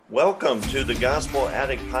Welcome to the Gospel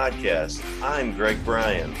Addict Podcast. I'm Greg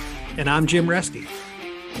Bryan. And I'm Jim Reske.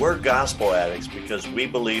 We're gospel addicts because we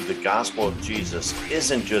believe the gospel of Jesus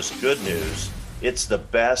isn't just good news, it's the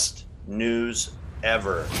best news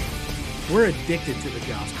ever. We're addicted to the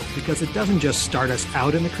gospel because it doesn't just start us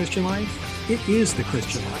out in the Christian life, it is the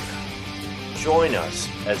Christian life. Join us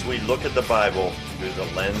as we look at the Bible through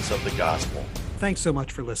the lens of the gospel. Thanks so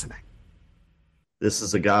much for listening. This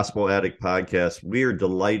is the Gospel Addict Podcast. We are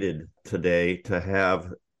delighted today to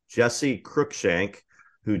have Jesse Cruikshank,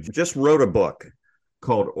 who just wrote a book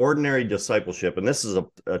called Ordinary Discipleship. And this is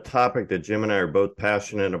a topic that Jim and I are both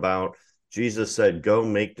passionate about. Jesus said, go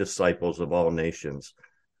make disciples of all nations.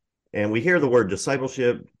 And we hear the word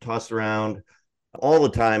discipleship tossed around all the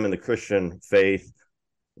time in the Christian faith.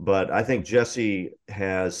 But I think Jesse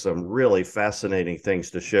has some really fascinating things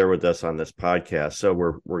to share with us on this podcast. So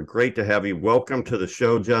we're great to have you. Welcome to the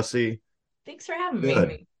show, Jesse. Thanks for having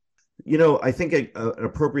me. You know, I think an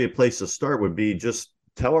appropriate place to start would be just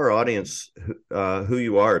tell our audience who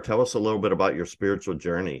you are. Tell us a little bit about your spiritual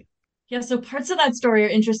journey. Yeah, so parts of that story are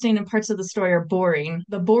interesting and parts of the story are boring.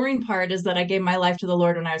 The boring part is that I gave my life to the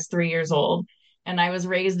Lord when I was 3 years old, and I was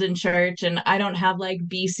raised in church, and I don't have like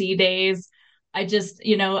BC days. I just,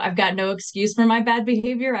 I've got no excuse for my bad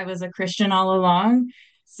behavior. I was a Christian all along.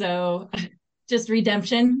 So just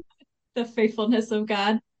redemption, the faithfulness of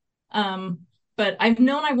God. But I've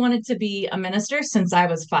known I wanted to be a minister since I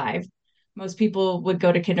was 5. Most people would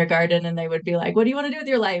go to kindergarten and they would be like, what do you want to do with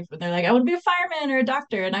your life? And they're like, I want to be a fireman or a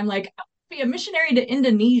doctor. And I'm like, I want to be a missionary to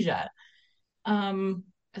Indonesia.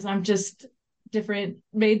 Because I'm just different,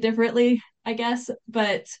 made differently, I guess.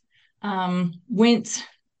 But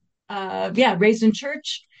raised in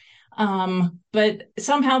church. But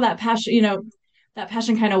somehow that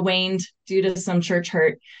passion kind of waned due to some church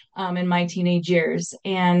hurt in my teenage years.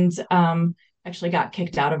 And actually got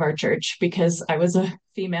kicked out of our church because I was a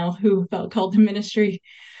female who felt called to ministry.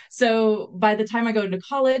 So by the time I go to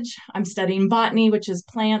college, I'm studying botany, which is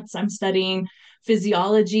plants. I'm studying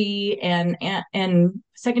physiology and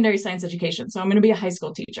secondary science education. So I'm going to be a high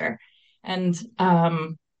school teacher. And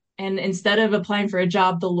instead of applying for a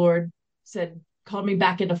job, the Lord called me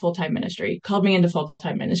back into full-time ministry,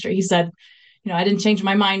 He said, I didn't change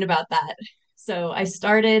my mind about that. So I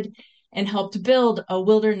started and helped build a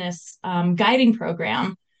wilderness guiding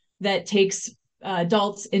program that takes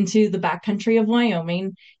adults into the backcountry of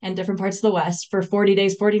Wyoming and different parts of the West for 40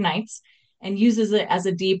 days, 40 nights, and uses it as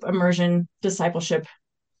a deep immersion discipleship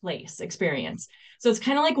place experience. So it's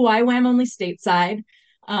kind of like YWAM only stateside.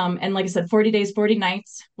 And like I said, 40 days, 40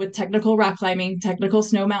 nights with technical rock climbing, technical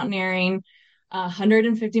snow mountaineering,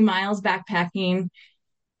 150 miles backpacking.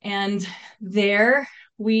 And there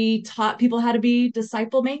we taught people how to be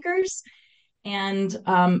disciple makers. And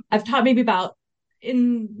I've taught maybe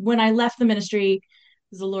when I left the ministry,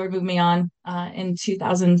 because the Lord moved me on in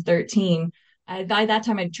 2013, by that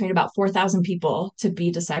time I'd trained about 4,000 people to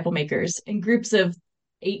be disciple makers in groups of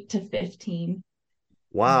 8 to 15.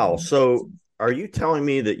 Wow. So are you telling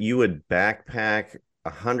me that you would backpack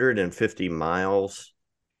 150 miles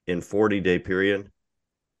in 40-day period?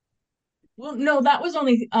 Well, no, that was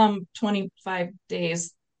only 25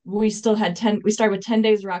 days. We started with 10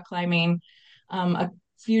 days rock climbing, a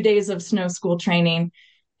few days of snow school training,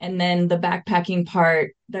 and then the backpacking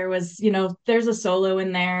part. There was, there's a solo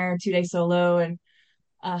in there, 2-day solo and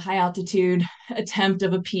a high altitude attempt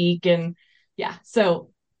of a peak. And yeah. So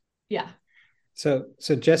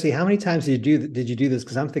Jesse, how many times did you do this?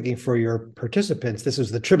 Because I'm thinking for your participants, this was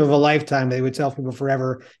the trip of a lifetime. They would tell people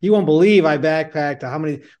forever, you won't believe I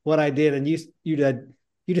backpacked what I did. And you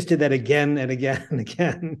just did that again and again and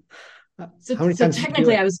again. So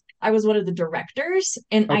technically I was one of the directors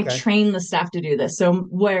and I trained the staff to do this. So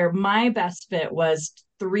where my best fit was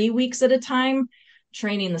 3 weeks at a time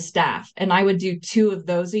training the staff. And I would do 2 of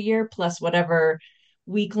those a year plus whatever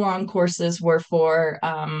week-long courses were for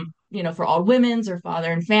for all women's or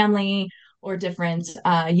father and family or different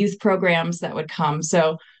youth programs that would come.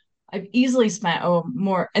 So I've easily spent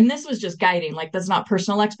more, and this was just guiding, like that's not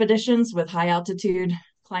personal expeditions with high altitude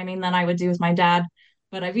climbing that I would do with my dad,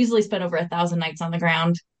 but I've easily spent over 1,000 nights on the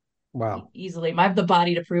ground. Wow. Easily. I have the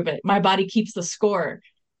body to prove it. My body keeps the score.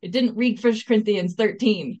 It didn't read 1 Corinthians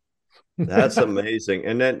 13. That's amazing.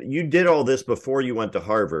 And then you did all this before you went to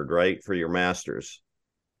Harvard, right? For your master's.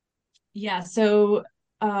 Yeah. So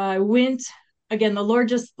I went again, the Lord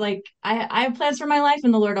just like, I have plans for my life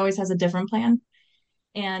and the Lord always has a different plan.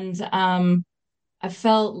 And I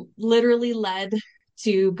felt literally led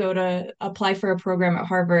to go to apply for a program at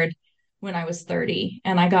Harvard when I was 30,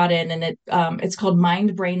 and I got in, and it's called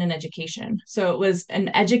Mind, Brain, and Education. So it was an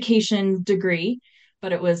education degree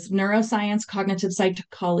but it was neuroscience, cognitive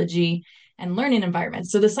psychology, and learning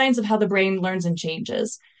environments. So the science of how the brain learns and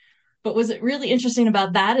changes. But what's really interesting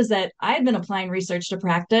about that is that I had been applying research to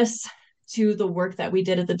practice to the work that we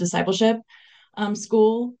did at the discipleship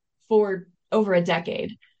school for over a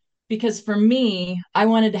decade. Because for me, I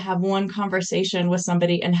wanted to have one conversation with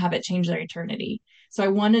somebody and have it change their eternity. So I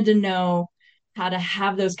wanted to know how to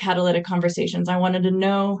have those catalytic conversations. I wanted to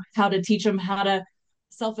know how to teach them how to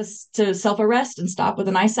self-arrest and stop with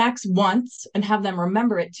an ice axe once and have them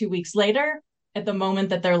remember it 2 weeks later at the moment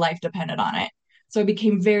that their life depended on it. So I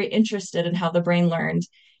became very interested in how the brain learned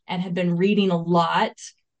and had been reading a lot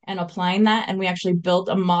and applying that. And we actually built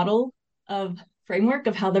a model of framework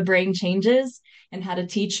of how the brain changes and how to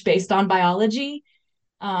teach based on biology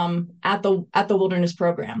at the Wilderness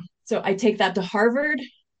program. So I take that to Harvard,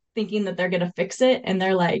 thinking that they're going to fix it, and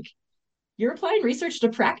they're like, "You're applying research to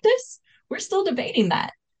practice? We're still debating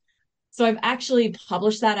that." So I've actually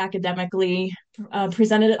published that academically,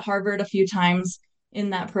 presented at Harvard a few times in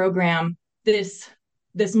that program. This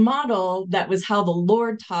model that was how the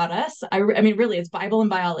Lord taught us. I mean, really, it's Bible and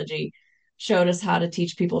biology showed us how to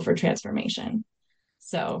teach people for transformation.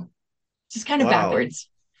 So just kind of Wow. backwards.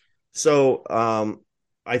 So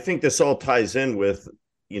I think this all ties in with,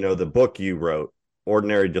 the book you wrote,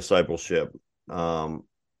 Ordinary Discipleship. Why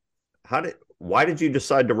did you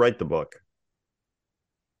decide to write the book?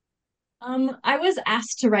 I was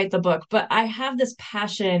asked to write the book, but I have this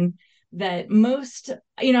passion that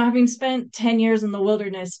having spent 10 years in the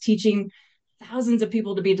wilderness teaching thousands of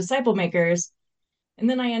people to be disciple makers, and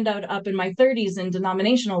then I ended up in my 30s in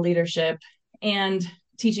denominational leadership and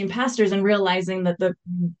teaching pastors and realizing that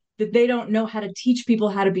they don't know how to teach people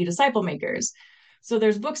how to be disciple makers. So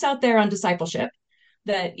there's books out there on discipleship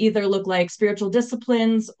that either look like spiritual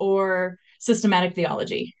disciplines or systematic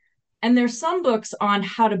theology. And there's some books on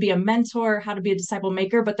how to be a mentor, how to be a disciple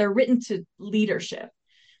maker, but they're written to leadership.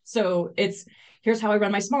 So it's here's how I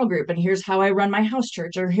run my small group, and here's how I run my house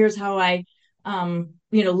church, or here's how I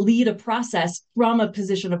lead a process from a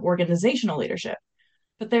position of organizational leadership.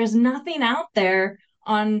 But there's nothing out there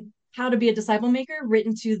on how to be a disciple maker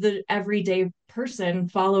written to the everyday person,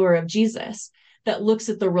 follower of Jesus, that looks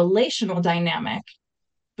at the relational dynamic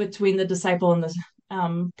between the disciple and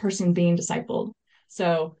the person being discipled.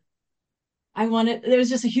 So there was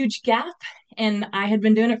just a huge gap, and I had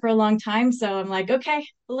been doing it for a long time. So I'm like, okay,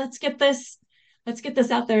 let's get this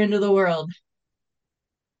out there into the world.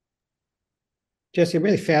 Jesse, I'm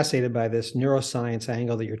really fascinated by this neuroscience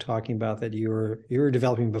angle that you're talking about that you were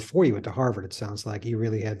developing before you went to Harvard. It sounds like you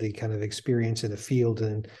really had the kind of experience in the field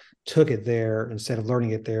and took it there instead of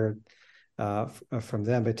learning it there from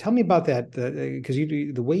them. But tell me about that, because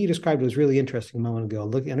the way you described it was really interesting a moment ago.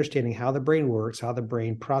 Understanding how the brain works, how the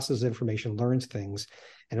brain processes information, learns things,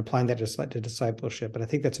 and applying that to discipleship. And I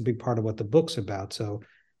think that's a big part of what the book's about. So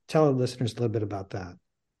tell our listeners a little bit about that.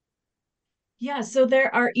 Yeah, so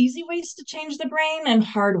there are easy ways to change the brain and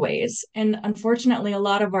hard ways. And unfortunately, a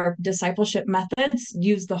lot of our discipleship methods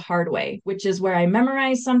use the hard way, which is where I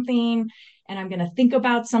memorize something and I'm going to think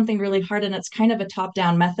about something really hard. And it's kind of a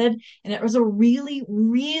top-down method. And it was a really,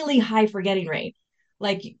 really high forgetting rate.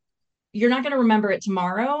 Like you're not going to remember it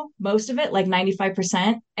tomorrow, most of it, like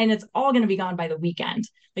 95%, and it's all going to be gone by the weekend.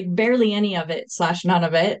 Like barely any of it slash none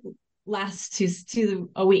of it lasts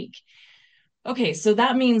to a week. Okay, so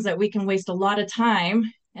that means that we can waste a lot of time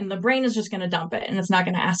and the brain is just going to dump it and it's not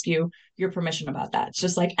going to ask you your permission about that. It's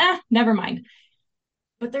just like, never mind.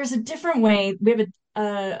 But there's a different way. We have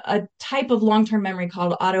a type of long-term memory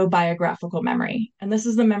called autobiographical memory. And this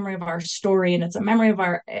is the memory of our story and it's a memory of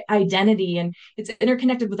our identity and it's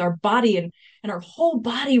interconnected with our body and our whole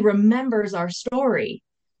body remembers our story.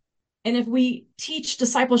 And if we teach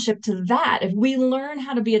discipleship to that, if we learn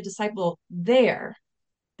how to be a disciple there,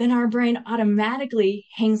 then our brain automatically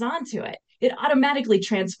hangs on to it. It automatically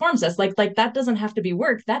transforms us. Like that doesn't have to be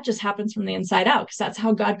work. That just happens from the inside out because that's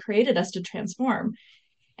how God created us to transform.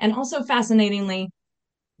 And also fascinatingly,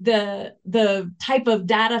 the type of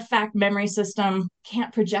data fact memory system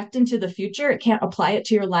can't project into the future. It can't apply it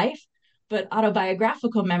to your life, but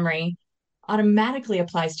autobiographical memory automatically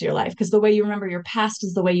applies to your life because the way you remember your past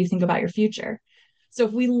is the way you think about your future. So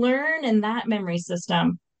if we learn in that memory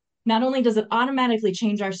system, not only does it automatically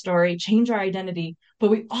change our story, change our identity,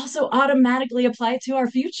 but we also automatically apply it to our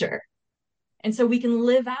future. And so we can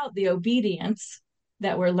live out the obedience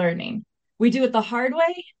that we're learning. We do it the hard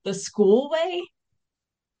way, the school way.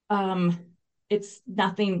 It's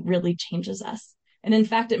nothing really changes us. And in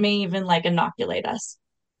fact, it may even like inoculate us.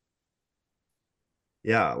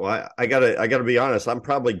 Yeah, well, I gotta be honest. I'm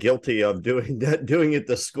probably guilty of doing that, doing it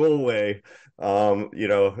the school way. In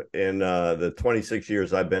the 26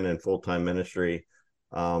 years I've been in full-time ministry,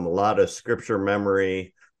 a lot of scripture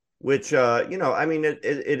memory, which I mean,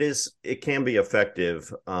 it can be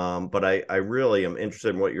effective. But I really am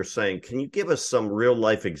interested in what you're saying. Can you give us some real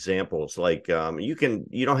life examples? Like,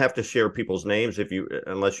 you don't have to share people's names if you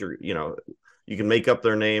unless you can make up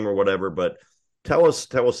their name or whatever. But tell us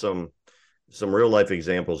some real life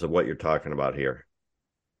examples of what you're talking about here.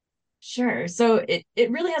 Sure. So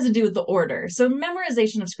it really has to do with the order. So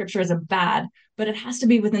memorization of scripture isn't bad, but it has to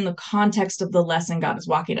be within the context of the lesson God is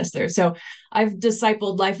walking us through. So I've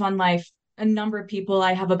discipled Life on Life a number of people.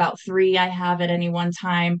 I have about three I have at any one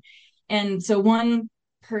time. And so one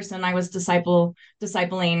person I was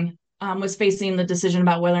discipling was facing the decision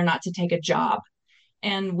about whether or not to take a job.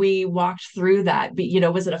 And we walked through that.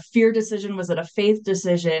 Was it a fear decision? Was it a faith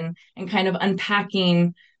decision? And kind of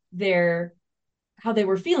unpacking their how they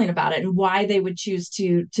were feeling about it and why they would choose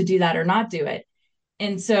to do that or not do it.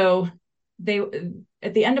 And so they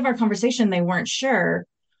at the end of our conversation they weren't sure,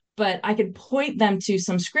 but I could point them to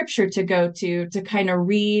some scripture to go to kind of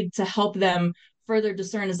read to help them further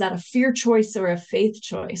discern, is that a fear choice or a faith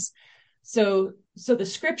choice? So the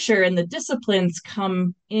scripture and the disciplines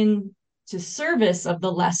come in to service of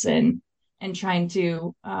the lesson and trying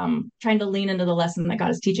to lean into the lesson that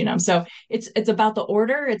God is teaching them. So it's about the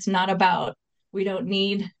order. It's not about we don't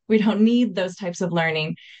need those types of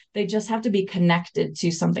learning. They just have to be connected to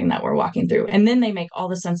something that we're walking through, and then they make all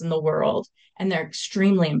the sense in the world, and they're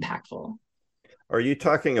extremely impactful. Are you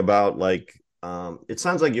talking about like it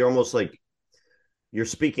sounds like you're almost like you're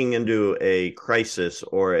speaking into a crisis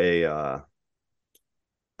or a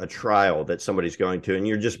trial that somebody's going to, and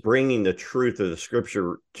you're just bringing the truth of the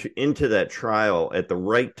scripture into that trial at the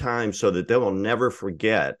right time so that they will never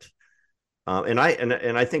forget. And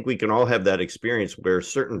I think we can all have that experience where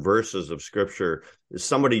certain verses of scripture,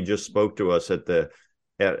 somebody just spoke to us at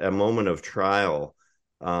a moment of trial,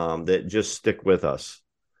 that just stick with us.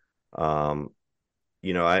 Um,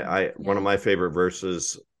 I one of Yeah. my favorite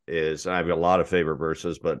verses is, I have a lot of favorite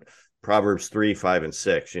verses, but Proverbs 3, 5, and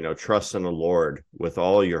 6, trust in the Lord with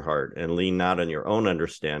all your heart and lean not on your own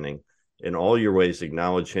understanding. In all your ways,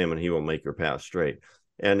 acknowledge him and he will make your path straight.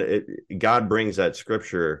 And God brings that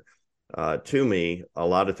scripture to me a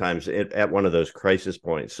lot of times at one of those crisis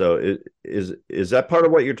points. So is that part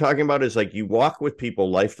of what you're talking about? Is like you walk with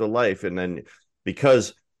people life to life, and then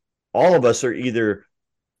because all of us are either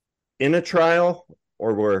in a trial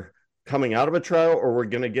or we're coming out of a trial or we're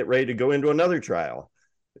going to get ready to go into another trial.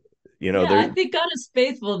 Yeah, I There. think God is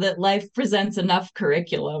faithful that life presents enough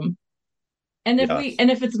curriculum. Yes.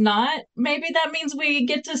 And if it's not, maybe that means we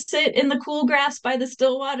get to sit in the cool grass by the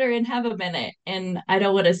still water and have a minute. And I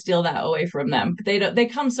don't want to steal that away from them. They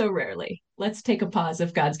come so rarely. Let's take a pause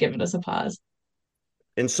if God's given us a pause.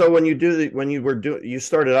 And so when you were doing, you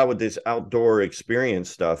started out with this outdoor experience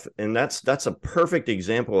stuff, and that's a perfect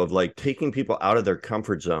example of like taking people out of their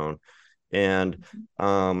comfort zone, and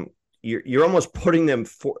you're almost putting them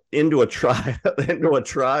into a trial into a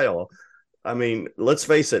trial. I mean, let's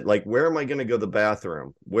face it, like, where am I going to go to the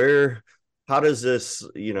bathroom? How does this,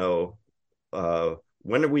 when are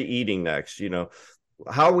we eating next?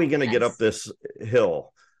 How are we going to get up Yes. this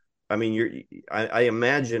hill? I mean, I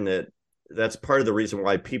imagine that that's part of the reason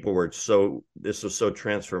why this was so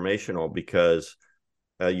transformational, because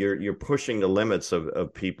you're pushing the limits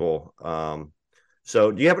of people.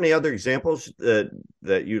 So do you have any other examples that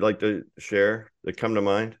you'd like to share that come to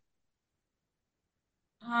mind?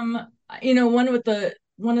 Um, one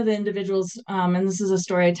of the individuals, and this is a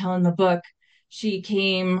story I tell in the book. She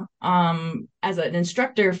came as an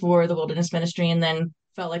instructor for the wilderness ministry, and then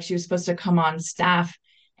felt like she was supposed to come on staff.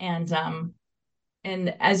 And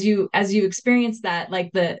as you experience that,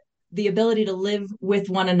 like the ability to live with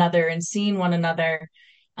one another and seeing one another,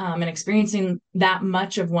 and experiencing that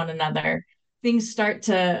much of one another, things start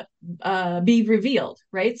to be revealed,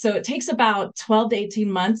 right? So it takes about 12 to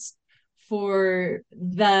 18 months for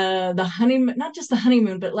the honeymoon, not just the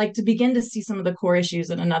honeymoon, but like to begin to see some of the core issues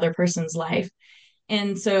in another person's life.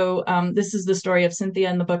 And so this is the story of Cynthia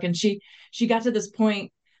in the book. And she got to this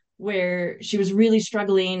point where she was really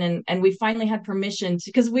struggling, and we finally had permission to,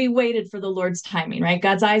 because we waited for the Lord's timing, right?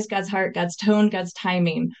 God's eyes, God's heart, God's tone, God's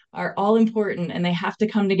timing are all important, and they have to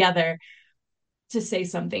come together to say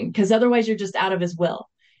something, because otherwise you're just out of his will.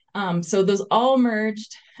 So those all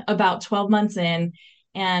merged about 12 months in,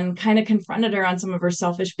 and kind of confronted her on some of her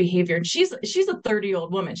selfish behavior. And she's a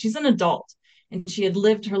 30-year-old woman. She's an adult, and she had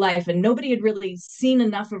lived her life, and nobody had really seen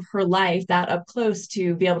enough of her life that up close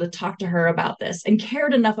to be able to talk to her about this and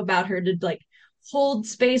cared enough about her to like hold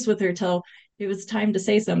space with her till it was time to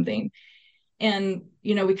say something. And,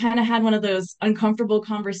 we kind of had one of those uncomfortable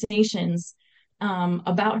conversations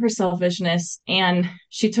about her selfishness. And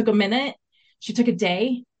she took a minute, she took a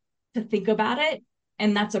day to think about it.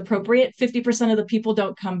 And that's appropriate. 50% of the people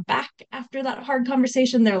don't come back after that hard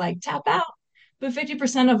conversation. They're like, tap out. But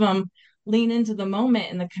 50% of them lean into the moment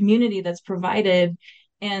and the community that's provided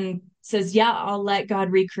and says, yeah, I'll let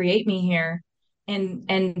God recreate me here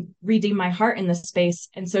and redeem my heart in this space.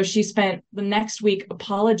 And so she spent the next week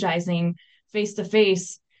apologizing face to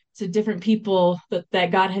face to different people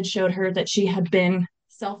that God had showed her that she had been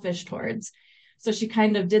selfish towards. So she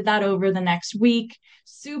kind of did that over the next week.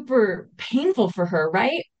 Super painful for her,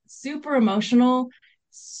 right? Super emotional,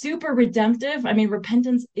 super redemptive. I mean,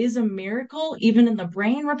 repentance is a miracle. Even in the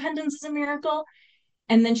brain, repentance is a miracle.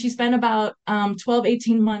 And then she spent about 12,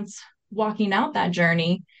 18 months walking out that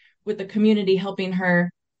journey with the community helping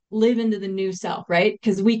her live into the new self, right?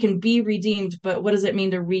 Because we can be redeemed, but what does it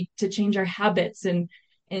mean to change our habits and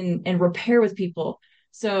repair with people?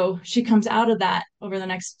 So she comes out of that over the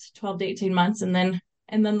next 12 to 18 months, and then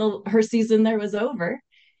her season there was over,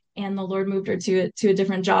 and the Lord moved her to a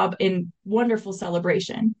different job in wonderful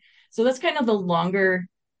celebration. So that's kind of the longer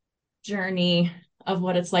journey of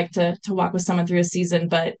what it's like to walk with someone through a season,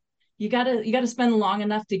 but you gotta spend long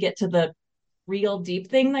enough to get to the real deep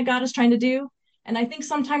thing that God is trying to do. And I think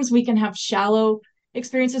sometimes we can have shallow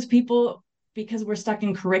experiences with people because we're stuck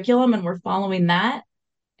in curriculum and we're following that,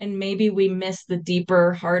 and maybe we miss the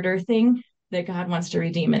deeper, harder thing that God wants to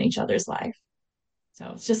redeem in each other's life.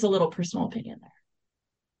 So it's just a little personal opinion there.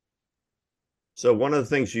 So one of the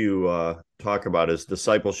things you talk about is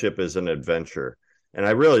discipleship is an adventure. And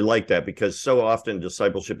I really like that because so often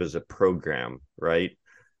discipleship is a program, right?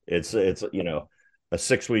 It's a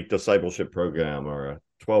 6-week discipleship program or a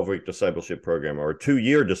 12-week discipleship program or a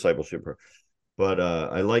 2-year discipleship program. But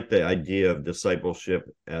I like the idea of discipleship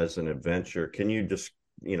as an adventure. Can you just,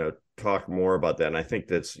 talk more about that? And I think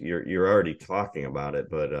that's you're already talking about it,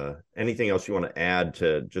 but anything else you want to add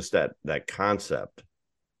to just that concept?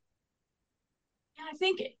 Yeah, I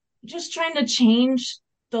think just trying to change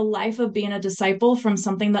the life of being a disciple from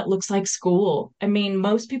something that looks like school. I mean,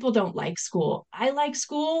 most people don't like school. I like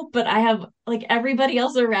school, but I have like everybody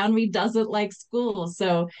else around me doesn't like school.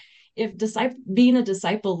 So if being a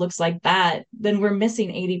disciple looks like that, then we're missing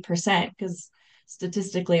 80% because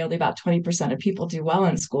statistically only about 20% of people do well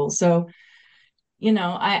in school. So,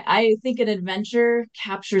 I think an adventure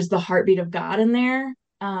captures the heartbeat of God in there.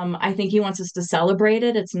 I think he wants us to celebrate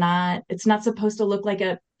it. It's not supposed to look like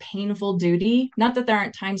a painful duty. Not that there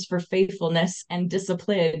aren't times for faithfulness and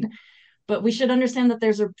discipline, but we should understand that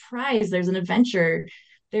there's a prize, there's an adventure,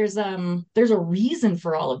 there's a reason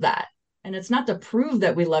for all of that. And it's not to prove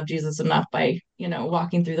that we love Jesus enough by,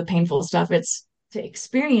 walking through the painful stuff. It's to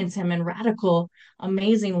experience him in radical,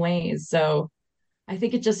 amazing ways. So I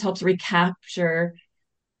think it just helps recapture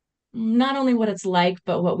not only what it's like,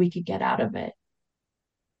 but what we could get out of it.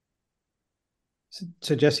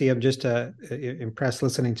 So Jesse, I'm just impressed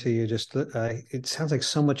listening to you. Just it sounds like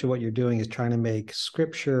so much of what you're doing is trying to make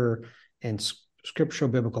scripture and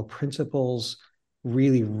scriptural biblical principles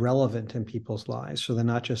really relevant in people's lives. So they're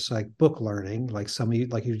not just like book learning, like some of you,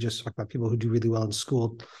 like you just talked about people who do really well in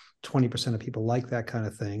school. 20% of people like that kind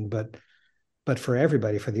of thing, but for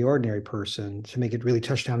everybody, for the ordinary person, to make it really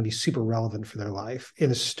touch down and be super relevant for their life, in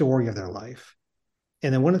the story of their life.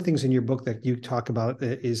 And then one of the things in your book that you talk about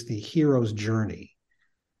is the hero's journey.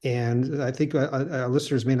 And I think our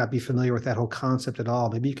listeners may not be familiar with that whole concept at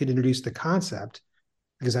all. Maybe you could introduce the concept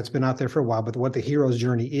because that's been out there for a while, but what the hero's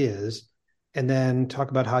journey is, and then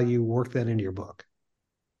talk about how you work that into your book.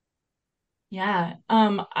 Yeah.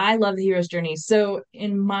 I love the hero's journey. So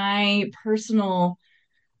in my personal,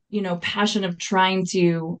 passion of trying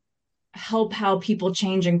to help how people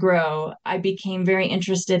change and grow, I became very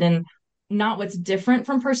interested in not what's different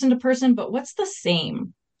from person to person, but what's the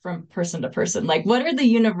same from person to person. Like, what are the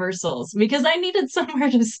universals? Because I needed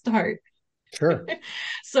somewhere to start. Sure.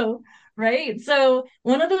 So, right. So,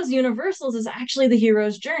 one of those universals is actually the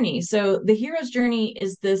hero's journey. So, the hero's journey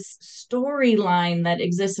is this storyline that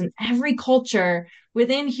exists in every culture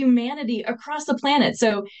within humanity across the planet.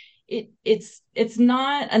 So, it's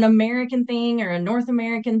not an American thing or a North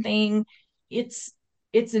American thing. It's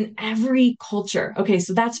it's in every culture. Okay,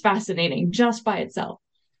 so that's fascinating just by itself.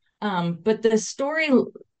 But the story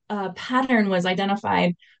pattern was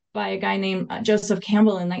identified by a guy named Joseph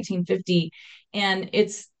Campbell in 1950, and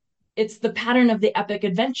it's the pattern of the epic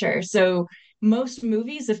adventure. So most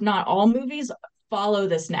movies, if not all movies, follow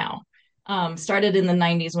this now. Started in the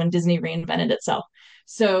 90s when Disney reinvented itself.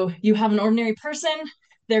 So you have an ordinary person,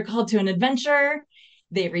 they're called to an adventure.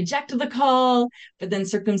 They reject the call, but then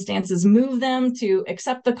circumstances move them to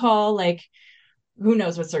accept the call. Like, who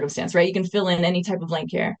knows what circumstance, right? You can fill in any type of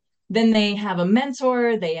blank here. Then they have a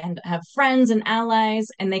mentor, they have friends and allies,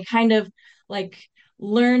 and they kind of like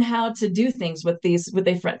learn how to do things with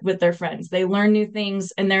their friends. They learn new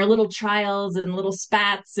things, and there are little trials and little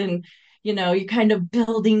spats, and you're kind of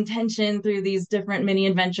building tension through these different mini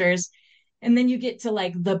adventures. And then you get to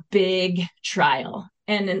like the big trial.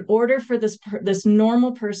 And in order for this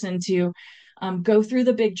normal person to go through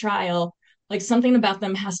the big trial, like something about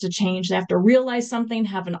them has to change. They have to realize something,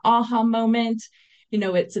 have an aha moment.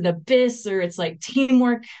 It's an abyss, or it's like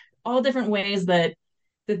teamwork, all different ways that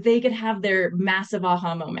they could have their massive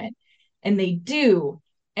aha moment. And they do.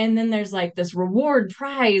 And then there's like this reward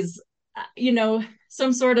prize,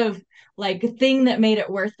 some sort of like thing that made it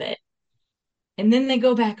worth it. And then they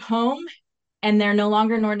go back home and they're no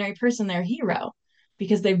longer an ordinary person, they're a hero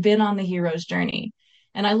because they've been on the hero's journey.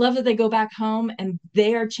 And I love that they go back home and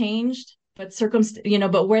they are changed, but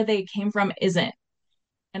but where they came from isn't.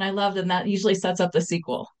 And I love that usually sets up the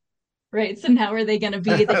sequel, right? So now are they going to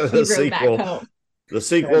be the hero back home? The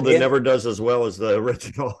sequel that never does as well as the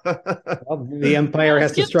original. Well, the Empire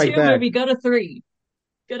has to strike back. Maybe go to 3.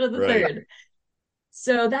 Go to the third.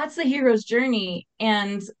 So that's the hero's journey.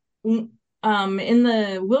 And in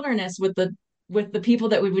the wilderness with the people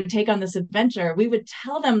that we would take on this adventure, we would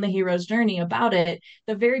tell them the hero's journey about it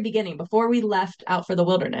the very beginning before we left out for the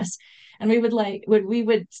wilderness. And we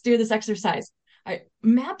would do this exercise. I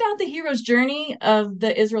map out the hero's journey of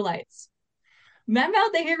the Israelites. Map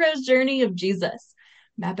out the hero's journey of Jesus.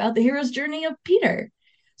 Map out the hero's journey of Peter,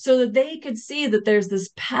 so that they could see that there's this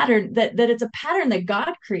pattern, that it's a pattern that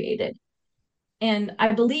God created. And I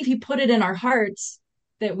believe he put it in our hearts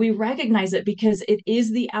that we recognize it because it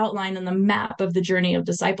is the outline and the map of the journey of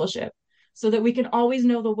discipleship, so that we can always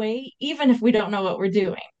know the way, even if we don't know what we're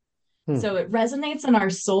doing. So it resonates in our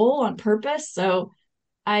soul on purpose. So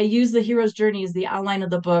I use the hero's journey as the outline of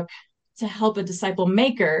the book to help a disciple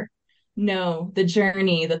maker know the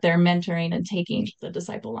journey that they're mentoring and taking the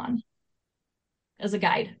disciple on as a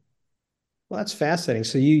guide. Well, that's fascinating.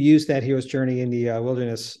 So you used that hero's journey in the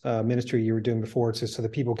wilderness ministry you were doing before, so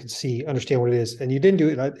that people could understand what it is. And you didn't do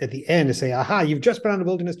it at the end to say, aha, you've just been on a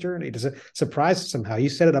wilderness journey. To surprise them somehow. You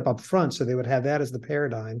set it up front so they would have that as the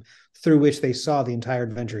paradigm through which they saw the entire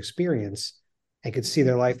adventure experience and could see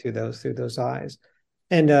their life through those eyes.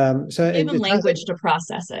 And so give them language to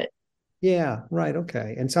process it. Yeah, right.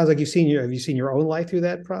 Okay. And it sounds like have you seen your own life through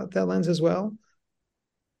that lens as well?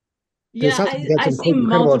 Yeah, I see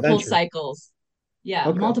multiple cycles. Yeah,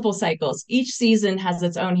 okay. Multiple cycles. Each season has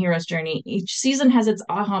its own hero's journey. Each season has its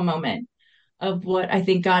aha moment of what I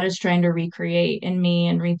think God is trying to recreate in me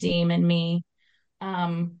and redeem in me.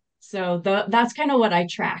 So that's kind of what I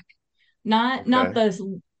track. Not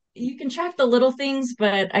you can track the little things,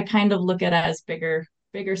 but I kind of look at it as bigger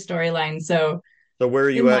storylines. So where are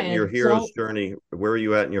you at in your hero's journey? Where are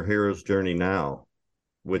you at in your hero's journey now?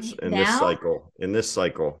 In this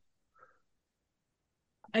cycle?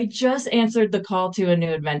 I just answered the call to a new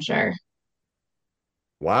adventure.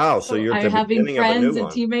 Wow. So you're having friends and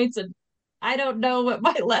teammates, and I don't know what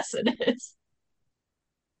my lesson is.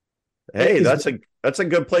 Hey, that's a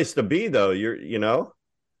good place to be, though.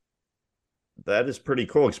 That is pretty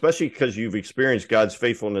cool, especially because you've experienced God's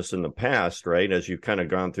faithfulness in the past, right? As you've kind of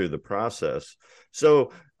gone through the process.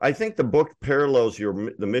 So I think the book parallels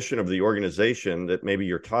the mission of the organization that maybe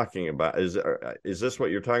you're talking about. Is this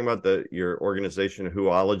what you're talking about? Your organization,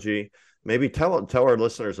 Whoology? Maybe tell our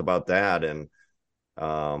listeners about that and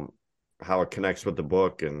how it connects with the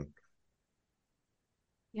book. And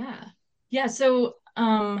yeah. So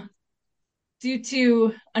due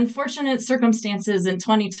to unfortunate circumstances in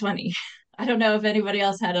 2020. I don't know if anybody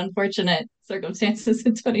else had unfortunate circumstances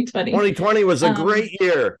in 2020. 2020 was a great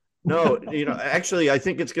year. No, actually, I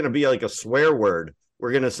think it's going to be like a swear word.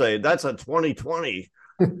 We're going to say that's a 2020,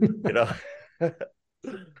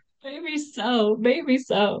 Maybe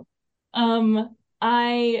so.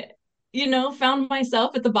 I, found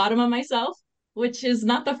myself at the bottom of myself, which is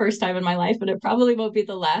not the first time in my life, but it probably won't be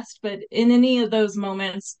the last. But in any of those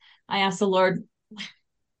moments, I asked the Lord,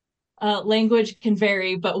 language can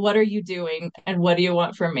vary, but what are you doing and what do you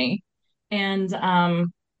want from me? And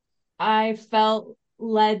I felt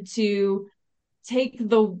led to take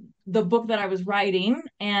the book that I was writing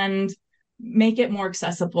and make it more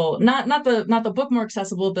accessible. Not the book more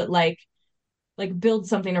accessible, but like build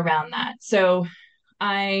something around that. So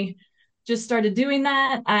I just started doing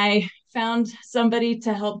that. I found somebody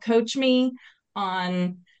to help coach me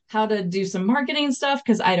on how to do some marketing stuff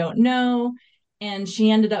because I don't know. And she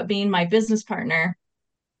ended up being my business partner.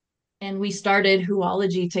 and we started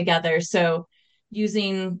Whoology together. So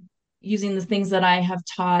using the things that I have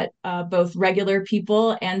taught both regular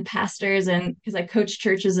people and pastors, and because I coach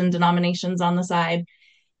churches and denominations on the side,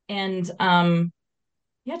 and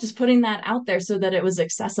yeah, just putting that out there so that it was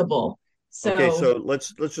accessible. Okay, So so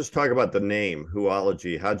let's just talk about the name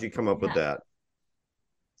Whoology. How'd you come up with yeah. that?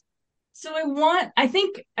 So I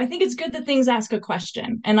think it's good that things ask a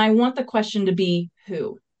question, and I want the question to be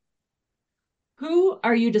who. Who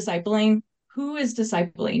are you discipling? Who is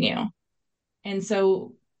discipling you? And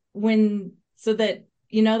so when so that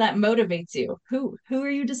that motivates you. Who are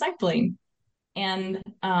you discipling? And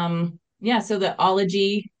yeah, so the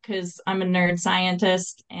ology, because I'm a nerd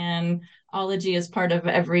scientist, and ology is part of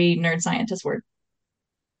every nerd scientist word.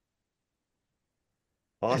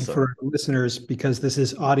 And for Awesome. listeners, because this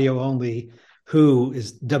is audio only, who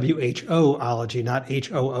is WHO ology, not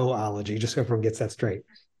HOO ology, just so everyone gets that straight.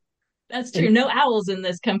 That's true. And No owls in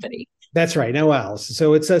this company. that's right, no owls.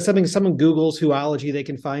 So it's something someone Googles whoology, they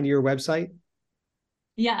can find your website.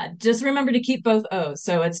 Yeah, just remember to keep both O's.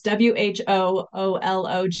 So it's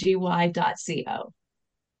WHOOLOGY.co.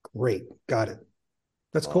 Great, got it.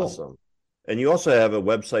 That's cool. Awesome. And you also have a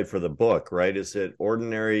website for the book, right? Is it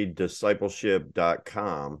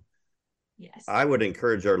ordinarydiscipleship.com? Yes. I would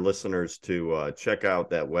encourage our listeners to check out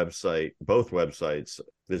that website, both websites,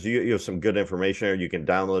 because you have some good information there. You can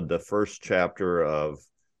download the first chapter of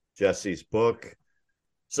Jesse's book.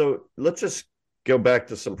 So let's just go back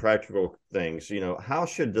to some practical things. How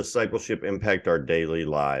should discipleship impact our daily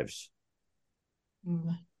lives?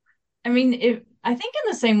 I mean, if I think in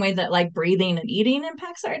the same way that like breathing and eating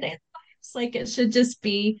impacts our daily lives, like it should just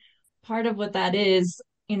be part of what that is.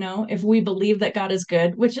 If we believe that God is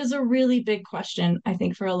good, which is a really big question, I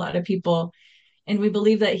think, for a lot of people, and we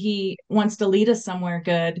believe that He wants to lead us somewhere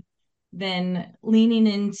good, then leaning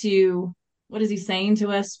into what is He saying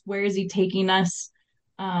to us? Where is He taking us?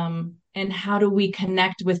 And how do we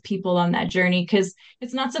connect with people on that journey? Because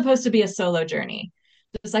it's not supposed to be a solo journey.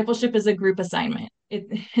 Discipleship is a group assignment.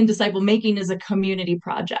 And disciple making is a community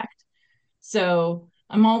project. So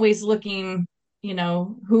I'm always looking,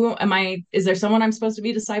 who am I? Is there someone I'm supposed to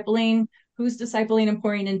be discipling? Who's discipling and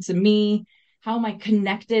pouring into me? How am I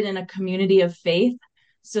connected in a community of faith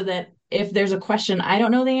so that if there's a question I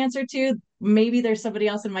don't know the answer to, maybe there's somebody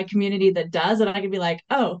else in my community that does, and I can be like,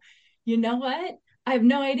 oh, you know what? I have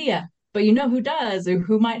no idea. But who does, or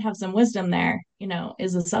who might have some wisdom there,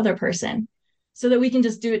 is this other person, so that we can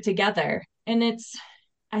just do it together. And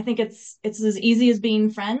I think it's as easy as being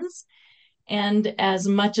friends, and as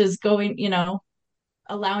much as going,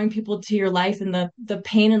 allowing people to your life, and the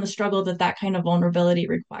pain and the struggle that kind of vulnerability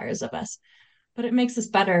requires of us. But it makes us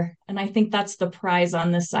better, and I think that's the prize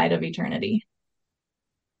on this side of eternity.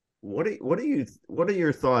 What are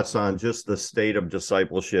your thoughts on just the state of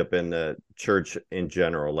discipleship in the church in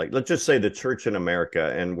general? Like, let's just say the church in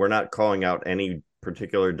America, and we're not calling out any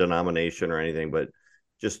particular denomination or anything, but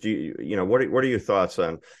just what are your thoughts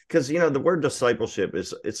on? Because the word discipleship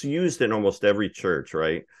it's used in almost every church,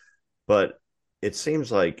 right? But it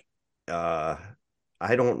seems like I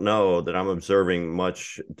don't know that I'm observing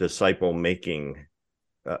much disciple making,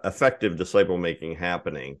 effective disciple making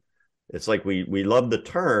happening. It's like we love the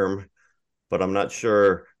term, but I'm not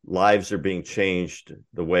sure lives are being changed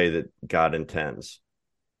the way that God intends.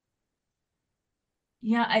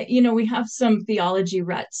 Yeah, we have some theology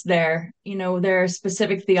ruts there. There are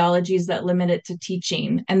specific theologies that limit it to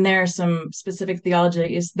teaching, and there are some specific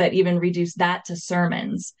theologies that even reduce that to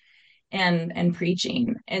sermons and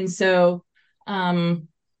preaching. And so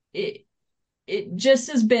it it just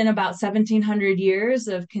has been about 1700 years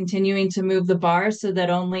of continuing to move the bar so that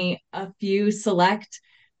only a few select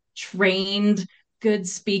trained good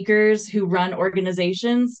speakers who run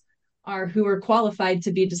organizations are who are qualified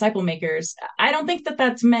to be disciple makers. I don't think that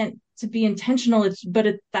that's meant to be intentional.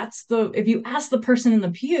 That's the if you ask the person in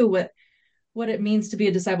the pew what it means to be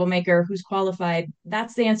a disciple maker who's qualified,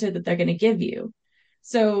 that's the answer that they're going to give you.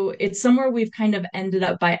 So it's somewhere we've kind of ended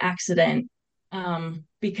up by accident,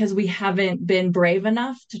 because we haven't been brave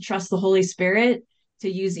enough to trust the Holy Spirit to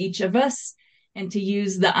use each of us, and to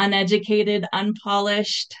use the uneducated,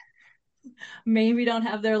 unpolished, maybe don't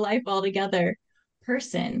have their life all together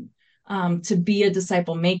person, to be a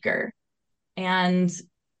disciple maker. And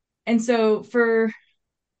so for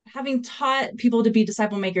having taught people to be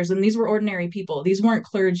disciple makers, and these were ordinary people, these weren't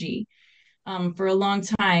clergy, for a long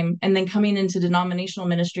time, and then coming into denominational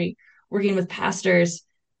ministry, working with pastors,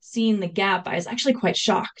 seeing the gap, I was actually quite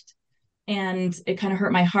shocked, and it kind of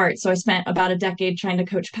hurt my heart. So I spent about a decade trying to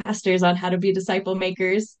coach pastors on how to be disciple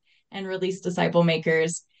makers and release disciple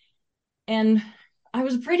makers. And I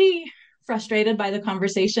was pretty frustrated by the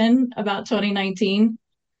conversation about 2019.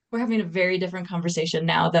 We're having a very different conversation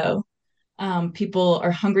now, though. People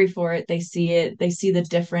are hungry for it. They see the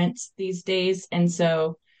difference these days. And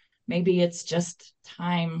so maybe it's just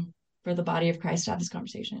time for the body of Christ to have this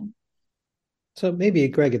conversation. So maybe,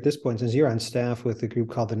 Greg, at this point, since you're on staff with a group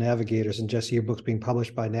called the Navigators, and Jesse, your book's being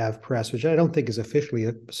published by Nav Press, which I don't think is officially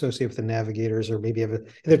associated with the Navigators, or maybe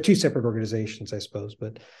they're two separate organizations, I suppose.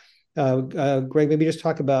 But Greg, maybe just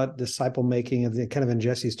talk about disciple making and kind of in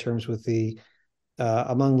Jesse's terms with the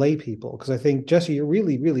among lay people, because I think, Jesse, you're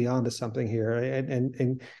really, really onto something here.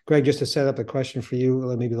 And Greg, just to set up a question for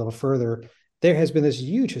you, maybe a little further, there has been this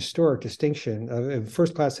huge historic distinction of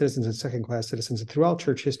first-class citizens and second-class citizens throughout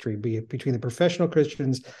church history, be it between the professional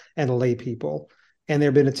Christians and the lay people. And there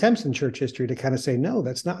have been attempts in church history to kind of say, no,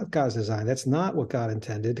 that's not God's design. That's not what God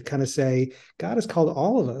intended. To kind of say, God has called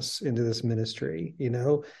all of us into this ministry. You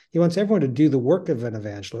know, he wants everyone to do the work of an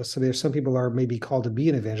evangelist. So there's some people are maybe called to be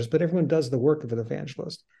an evangelist, but everyone does the work of an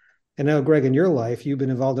evangelist. And now, Greg, in your life, you've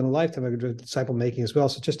been involved in a lifetime of disciple making as well.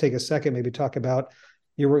 So just take a second, maybe talk about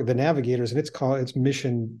your work, the Navigators, and it's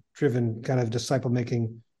mission driven kind of disciple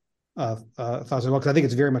making thoughts as well, because I think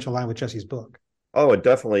it's very much aligned with Jesse's book. Oh, it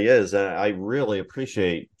definitely is. And I really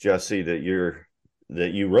appreciate, Jesse, that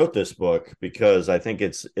you wrote this book, because I think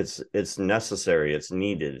it's necessary, it's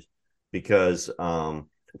needed. Because one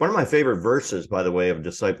of my favorite verses, by the way, of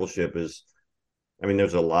discipleship is, I mean,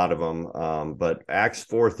 there's a lot of them, but Acts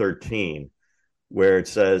 4:13, where it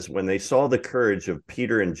says, when they saw the courage of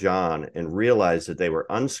Peter and John and realized that they were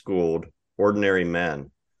unschooled, ordinary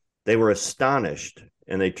men, they were astonished,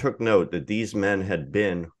 and they took note that these men had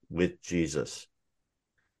been with Jesus.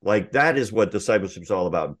 Like, that is what discipleship is all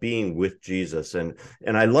about, being with Jesus. And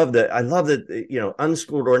I love that, you know,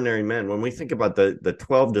 unschooled, ordinary men, when we think about the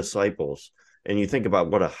 12 disciples, and you think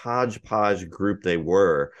about what a hodgepodge group they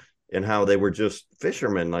were, and how they were just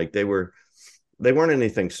fishermen, like they weren't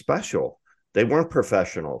anything special. They weren't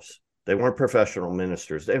professionals. They weren't professional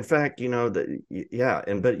ministers. In fact, you know,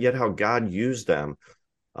 but yet how God used them,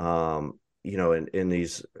 you know,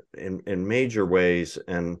 in major ways.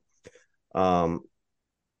 And you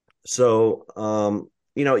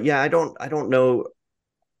know, yeah, I don't know.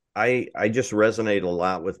 I just resonate a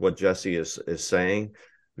lot with what Jesse is saying,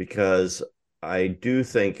 because I do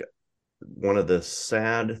think one of the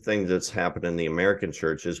sad things that's happened in the American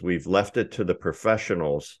church is we've left it to the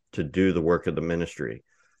professionals to do the work of the ministry.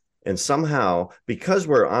 And somehow, because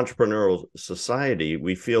we're an entrepreneurial society,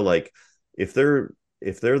 we feel like if they're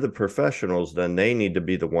the professionals, then they need to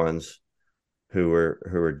be the ones who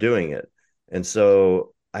are doing it. And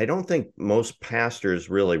so I don't think most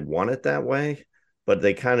pastors really want it that way, but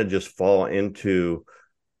they kind of just fall into,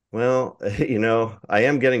 well, you know, I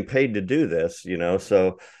am getting paid to do this, you know,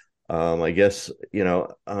 so I guess, you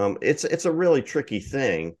know, it's a really tricky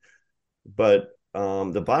thing, but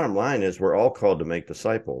the bottom line is we're all called to make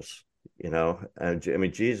disciples, you know. And I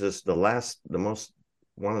mean, Jesus, one of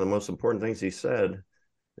the most important things he said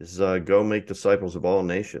is go make disciples of all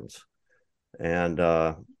nations. And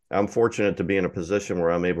I'm fortunate to be in a position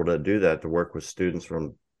where I'm able to do that, to work with students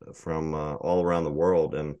from all around the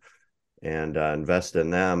world and invest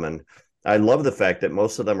in them. And I love the fact that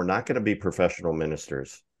most of them are not going to be professional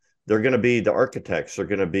ministers. They're going to be the architects. They're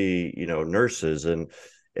going to be, you know, nurses, and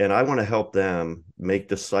I want to help them make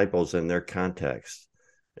disciples in their context.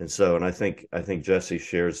 And so, and I think Jesse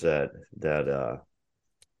shares that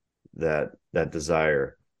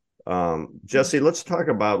desire. Jesse, let's talk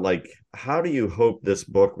about, like, how do you hope this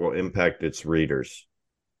book will impact its readers?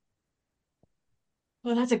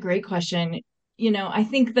 Well, that's a great question. You know, I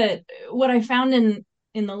think that what I found in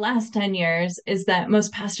the last 10 years is that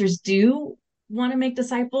most pastors do want to make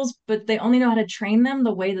disciples, but they only know how to train them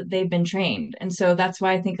the way that they've been trained. And so that's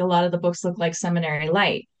why I think a lot of the books look like seminary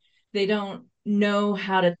light. They don't know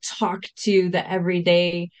how to talk to the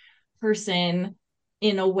everyday person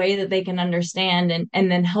in a way that they can understand,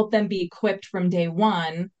 and then help them be equipped from day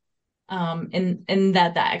one, and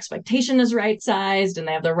that expectation is right sized, and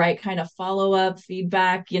they have the right kind of follow-up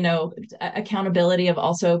feedback, you know, accountability of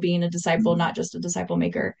also being a disciple, not just a disciple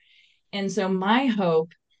maker. And so my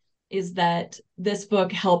hope is that this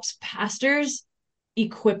book helps pastors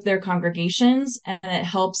equip their congregations, and it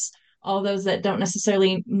helps all those that don't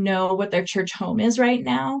necessarily know what their church home is right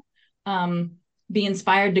now, be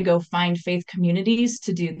inspired to go find faith communities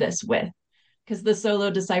to do this with, because the solo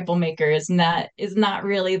disciple maker is not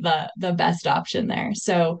really the best option there.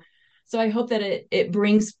 So I hope that it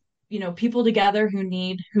brings, you know, people together who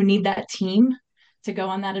need that team to go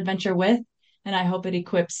on that adventure with, and I hope it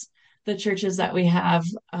equips the churches that we have,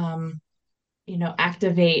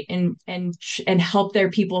 activate and help their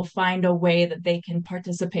people find a way that they can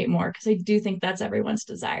participate more, because I do think that's everyone's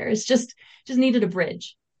desire. It's just needed a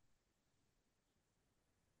bridge.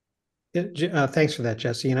 Thanks for that,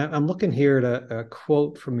 Jesse. And I'm looking here at a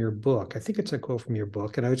quote from your book. I think it's a quote from your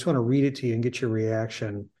book, and I just want to read it to you and get your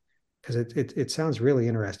reaction, because it sounds really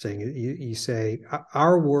interesting. You say,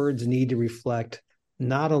 our words need to reflect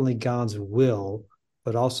not only God's will,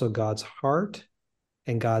 but also God's heart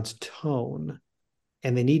and God's tone,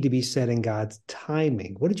 and they need to be said in God's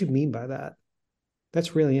timing. What did you mean by that?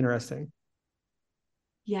 That's really interesting.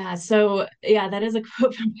 Yeah. So yeah, that is a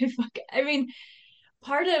quote from my book. I mean,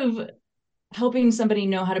 part of helping somebody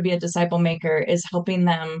know how to be a disciple maker is helping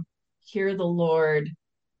them hear the Lord,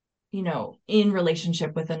 in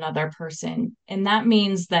relationship with another person. And that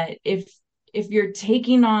means that if you're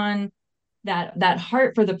taking on that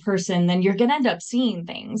heart for the person, then you're going to end up seeing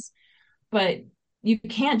things. But you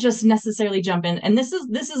can't just necessarily jump in. And this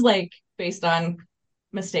is like based on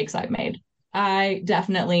mistakes I've made. I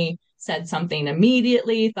definitely said something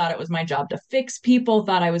immediately, thought it was my job to fix people,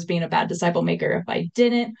 thought I was being a bad disciple maker if I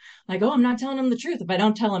didn't. Like, oh, I'm not telling them the truth if I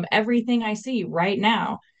don't tell them everything I see right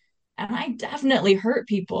now. And I definitely hurt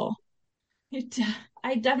people. It,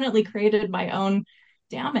 I definitely created my own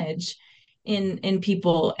damage in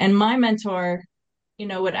people. And my mentor,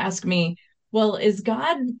 would ask me, well, is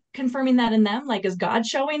God confirming that in them? Like, is God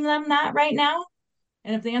showing them that right now?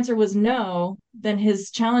 And if the answer was no, then his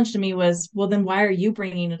challenge to me was, well, then why are you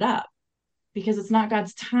bringing it up? Because it's not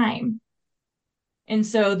God's time. And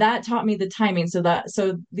so that taught me the timing. So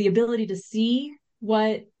the ability to see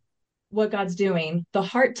what God's doing, the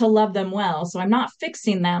heart to love them well. So I'm not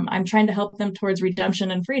fixing them. I'm trying to help them towards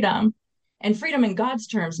redemption and freedom in God's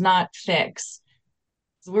terms, not fix.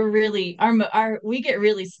 So we're really we get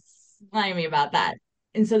really slimy about that.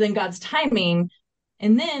 And so then God's timing,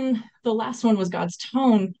 and then the last one was God's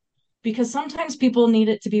tone, because sometimes people need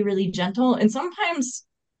it to be really gentle, and sometimes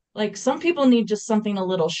like some people need just something a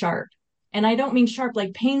little sharp. And I don't mean sharp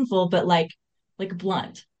like painful, but like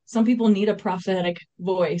blunt. Some people need a prophetic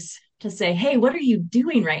voice to say, "Hey, what are you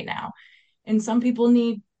doing right now?" And some people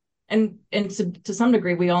need, and to some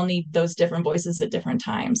degree we all need those different voices at different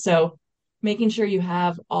times. So making sure you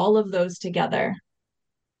have all of those together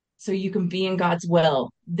so you can be in God's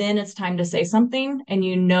will. Then it's time to say something, and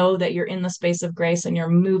you know that you're in the space of grace and you're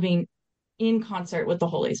moving in concert with the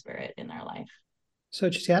Holy Spirit in their life. So,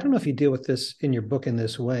 Jesse, I don't know if you deal with this in your book in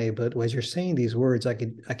this way, but as you're saying these words, I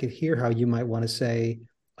could hear how you might want to say,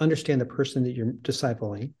 understand the person that you're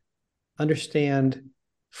discipling, understand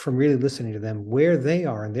from really listening to them where they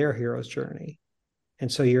are in their hero's journey.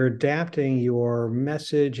 And so you're adapting your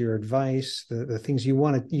message, your advice, the things you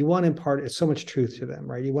want to impart so much truth to them,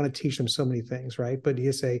 right? You want to teach them so many things, right? But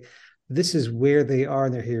you say, this is where they are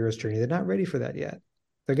in their hero's journey. They're not ready for that yet.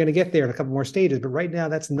 They're going to get there in a couple more stages, but right now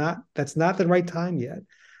that's not the right time yet.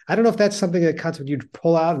 I don't know if that's something, that concept you'd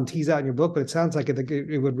pull out and tease out in your book, but it sounds like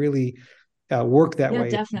it would really work that way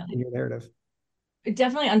definitely. in your narrative.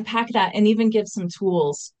 Definitely unpack that and even give some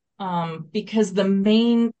tools, because the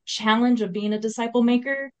main challenge of being a disciple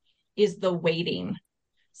maker is the waiting.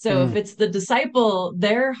 So if it's the disciple,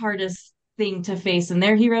 their hardest thing to face in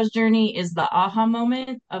their hero's journey is the aha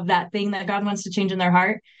moment of that thing that God wants to change in their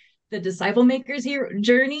heart. The disciple maker's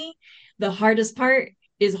journey, the hardest part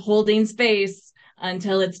is holding space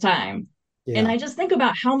until it's time. Yeah. And I just think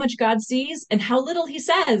about how much God sees and how little he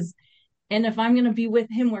says. And if I'm going to be with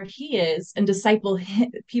him where he is and disciple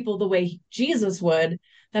people the way Jesus would,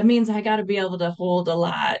 that means I got to be able to hold a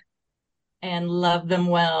lot and love them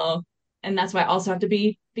well. And that's why I also have to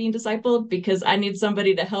be being discipled, because I need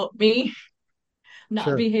somebody to help me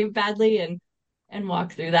not behave badly and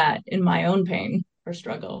walk through that in my own pain or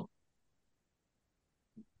struggle.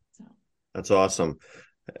 So. That's awesome.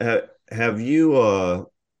 Have you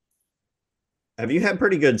had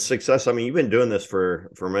pretty good success? I mean, you've been doing this for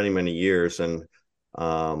many, many years, and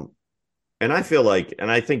I feel like, and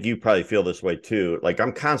I think you probably feel this way too, like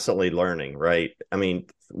I'm constantly learning, right? I mean,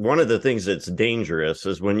 one of the things that's dangerous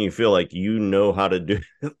is when you feel like you know how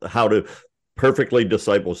to perfectly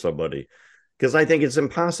disciple somebody, because I think it's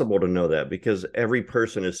impossible to know that, because every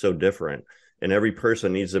person is so different, and every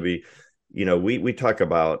person needs to be, we talk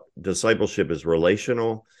about discipleship is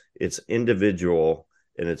relational, it's individual,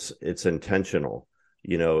 and it's intentional.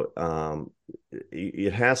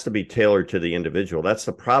 It has to be tailored to the individual. That's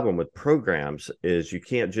the problem with programs, is you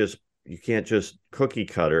can't just cookie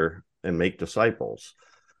cutter and make disciples.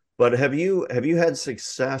 But have you had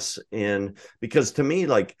success in, because to me,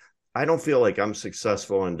 like, I don't feel like I'm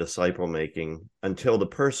successful in disciple making until the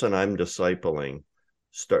person I'm discipling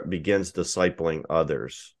begins discipling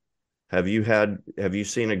others. Have you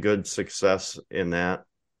seen a good success in that?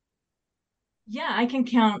 Yeah, I can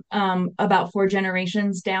count about 4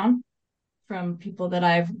 generations down from people that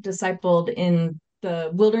I've discipled in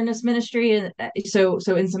the wilderness ministry, and so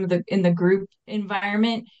in some of the in the group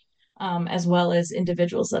environment, as well as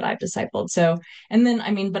individuals that I've discipled. So, and then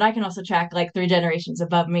I mean, but I can also track like 3 generations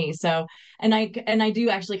above me. So, and I do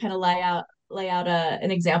actually kind of lay out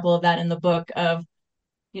an example of that in the book of,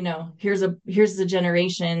 here's the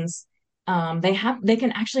generations. They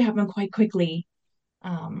can actually happen quite quickly.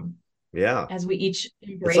 Um, Yeah. as we each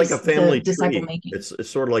It's like a embrace the family disciple tree. making. It's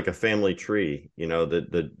sort of like a family tree,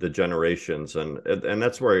 the generations, and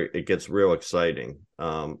that's where it gets real exciting,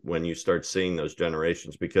 when you start seeing those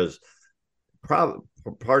generations, because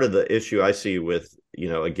part of the issue I see with,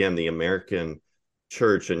 again, the American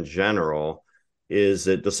church in general is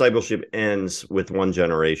that discipleship ends with one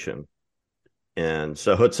generation. And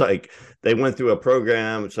so it's like they went through a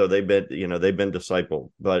program, so they've been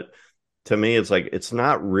discipled. But to me, it's like it's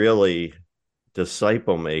not really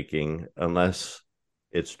disciple making unless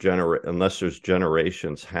there's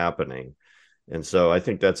generations happening. And so I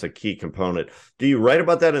think that's a key component. Do you write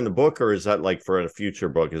about that in the book, or is that like for a future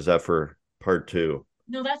book? Is that for part two?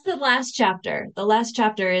 No, that's the last chapter. The last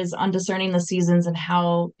chapter is on discerning the seasons and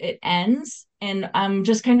how it ends. And I'm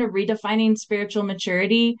just kind of redefining spiritual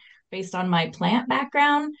maturity based on my plant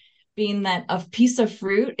background, being that a piece of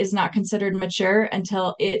fruit is not considered mature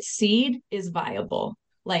until its seed is viable.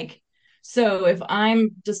 Like, so if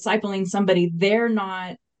I'm discipling somebody, they're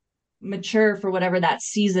not mature for whatever that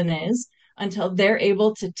season is until they're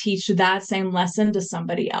able to teach that same lesson to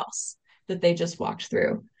somebody else that they just walked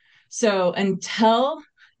through. So until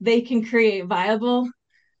they can create viable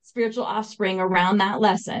spiritual offspring around that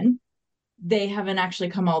lesson, they haven't actually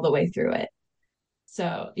come all the way through it.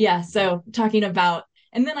 So, yeah, so talking about,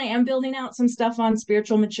 and then I am building out some stuff on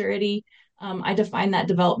spiritual maturity. I define that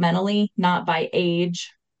developmentally, not by age.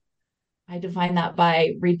 I define that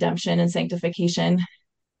by redemption and sanctification.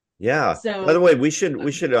 Yeah. By the So way, we should that's a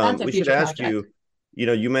we should future ask project.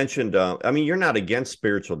 you, you mentioned, I mean, you're not against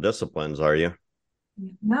spiritual disciplines, are you?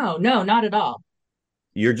 No, no, not at all.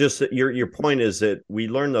 Your point is that we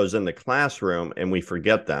learn those in the classroom and we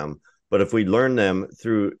forget them. But if we learn them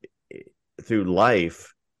through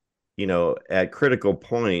life, at critical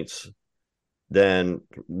points, then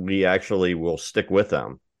we actually will stick with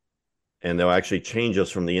them, and they'll actually change us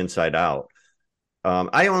from the inside out.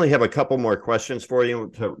 I only have a couple more questions for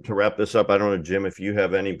you to wrap this up. I don't know, Jim, if you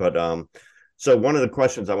have any, but so one of the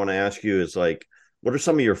questions I want to ask you is like, what are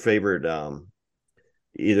some of your favorite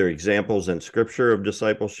either examples in scripture of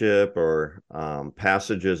discipleship, or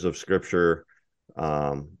passages of scripture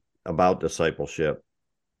about discipleship?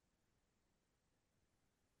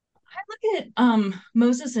 I look at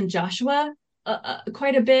Moses and Joshua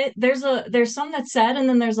quite a bit. There's some that's said, and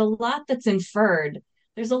then there's a lot that's inferred.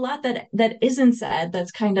 There's a lot that isn't said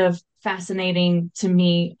that's kind of fascinating to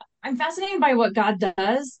me. I'm fascinated by what God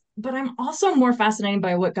does, but I'm also more fascinated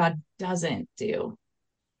by what God doesn't do,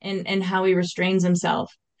 and how he restrains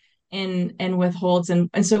himself and withholds, and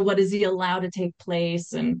so what is he allowed to take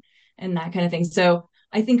place, and that kind of thing. So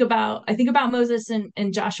I think about Moses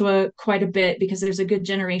and Joshua quite a bit because there's a good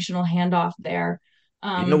generational handoff there.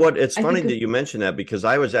 You know what? It's I funny think of that you mentioned that, because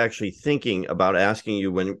I was actually thinking about asking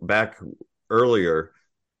you when back earlier,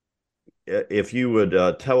 if you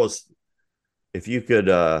would tell us, if you could,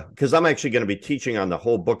 because I'm actually going to be teaching on the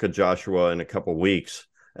whole book of Joshua in a couple of weeks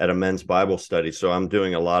at a men's Bible study. So I'm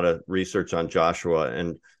doing a lot of research on Joshua,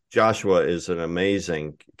 and Joshua is an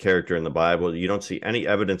amazing character in the Bible. You don't see any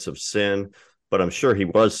evidence of sin, but I'm sure he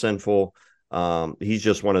was sinful. He's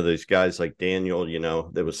just one of these guys like Daniel,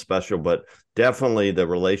 that was special. But definitely the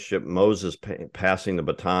relationship, Moses passing the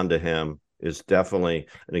baton to him, is definitely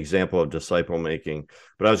an example of disciple making.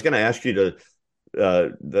 But I was going to ask you to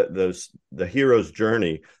the hero's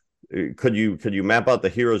journey. Could you map out the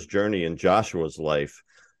hero's journey in Joshua's life?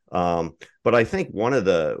 But I think one of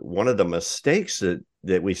the mistakes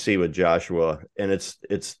that we see with Joshua, and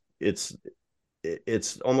it's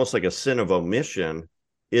almost like a sin of omission,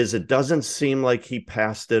 is it doesn't seem like he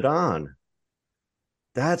passed it on.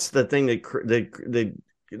 That's the thing that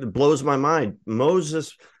blows my mind.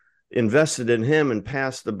 Moses invested in him and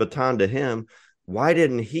passed the baton to him. Why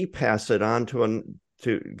didn't he pass it on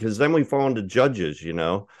because then we fall into Judges,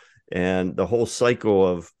 and the whole cycle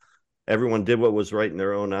of everyone did what was right in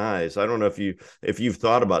their own eyes. I don't know if you've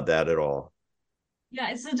thought about that at all.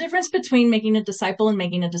 Yeah, it's the difference between making a disciple and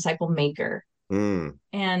making a disciple maker. Mm.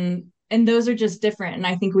 And those are just different. And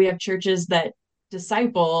I think we have churches that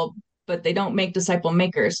disciple, but they don't make disciple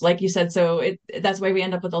makers, like you said. So that's why we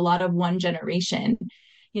end up with a lot of one generation.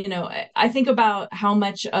 I think about how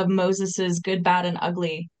much of Moses's good, bad, and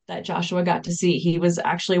ugly that Joshua got to see. He was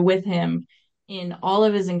actually with him in all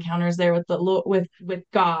of his encounters there with with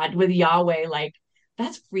God, with Yahweh. Like,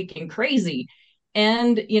 that's freaking crazy.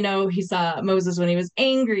 And he saw Moses when he was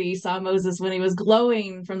angry. He saw Moses when he was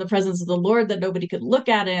glowing from the presence of the Lord, that nobody could look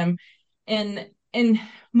at him. And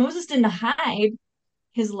Moses didn't hide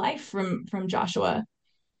his life from Joshua.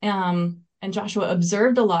 And Joshua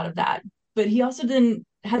observed a lot of that, but he also didn't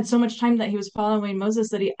had so much time that he was following Moses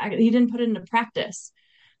that he didn't put it into practice.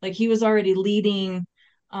 Like, he was already leading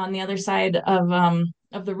on the other side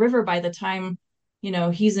of the river by the time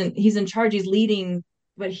he's in charge. He's leading,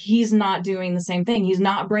 but he's not doing the same thing.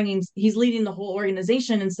 He's leading the whole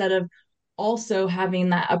organization instead of also having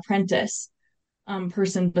that apprentice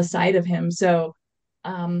person beside of him. So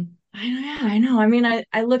I know. I mean,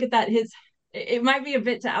 I look at that, it might be a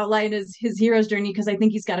bit to outline his hero's journey, because I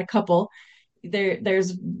think he's got a couple.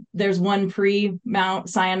 There's one pre Mount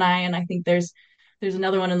Sinai, and I think there's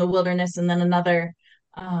another one in the wilderness, and then another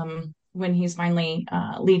when he's finally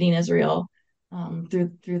leading Israel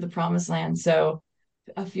through the promised land. So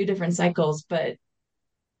a few different cycles, but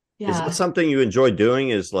Is yeah. that something you enjoy doing,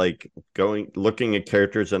 is like looking at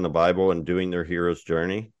characters in the Bible and doing their hero's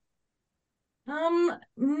journey?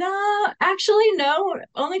 No, actually, no,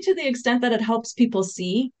 only to the extent that it helps people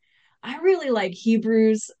see. I really like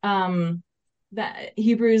that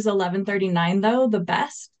Hebrews 11:39 though, the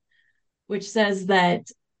best, which says that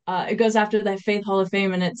it goes after the Faith Hall of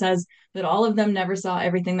Fame, and it says that all of them never saw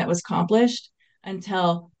everything that was accomplished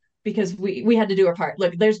until, because we had to do our part.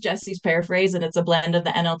 Look, there's Jesse's paraphrase, and it's a blend of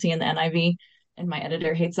the NLT and the NIV, and my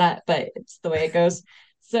editor hates that, but it's the way it goes.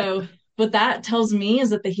 So what that tells me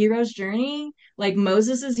is that the hero's journey, like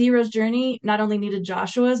Moses's hero's journey, not only needed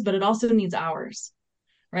Joshua's, but it also needs ours,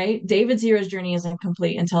 right? David's hero's journey isn't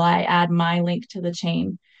complete until I add my link to the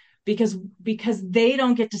chain, because they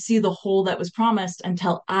don't get to see the whole that was promised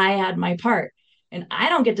until I add my part. And I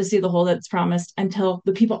don't get to see the whole that's promised until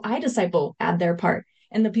the people I disciple add their part,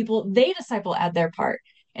 and the people they disciple add their part.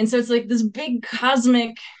 And so it's like this big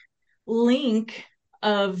cosmic link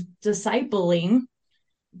of discipling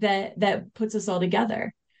that puts us all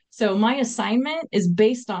together. So my assignment is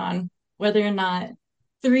based on whether or not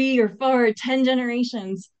 3 or 4 or 10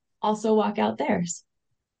 generations also walk out theirs.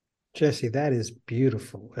 Jesse, that is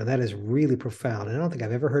beautiful. And that is really profound. And I don't think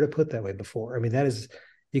I've ever heard it put that way before. I mean, that is,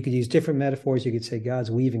 you could use different metaphors. You could say God's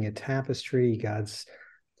weaving a tapestry, God's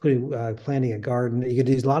planting a garden. You could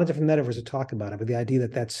use a lot of different metaphors to talk about it. But the idea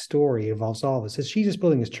that that story involves all of us is Jesus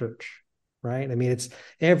building his church, right? I mean, it's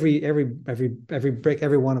every brick,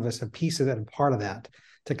 every one of us, a piece of that and part of that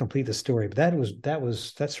to complete the story. But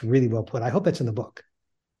that's really well put. I hope that's in the book.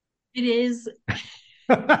 It is.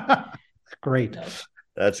 Great. No.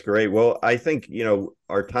 That's great. Well, I think,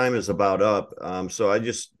 our time is about up. So I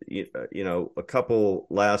just, a couple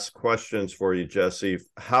last questions for you, Jesse.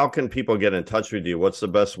 How can people get in touch with you? What's the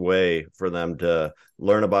best way for them to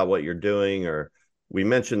learn about what you're doing? Or we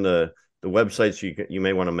mentioned the websites, you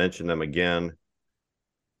may want to mention them again.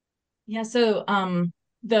 Yeah. So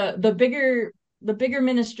the bigger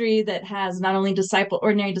ministry that has not only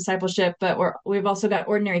ordinary discipleship, but we've also got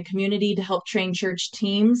ordinary community to help train church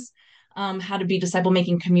teams how to be disciple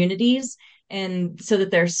making communities, and so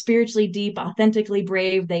that they're spiritually deep, authentically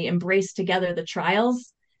brave. They embrace together the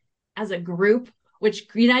trials as a group, which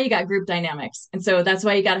now you got group dynamics, and so that's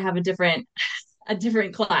why you got to have a different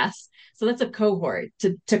class. So that's a cohort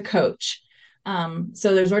to coach.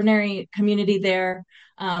 So there's ordinary community there.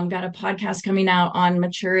 Got a podcast coming out on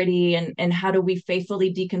maturity and how do we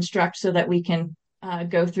faithfully deconstruct so that we can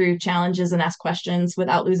go through challenges and ask questions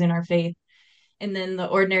without losing our faith. And then the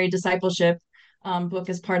Ordinary Discipleship book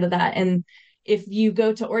is part of that. And if you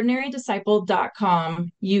go to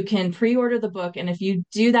ordinarydisciple.com, you can pre-order the book. And if you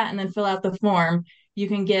do that and then fill out the form, you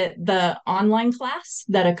can get the online class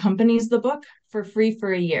that accompanies the book for free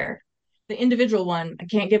for a year. The individual one, I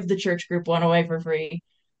can't give the church group one away for free.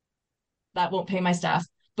 That won't pay my staff,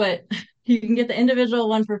 but you can get the individual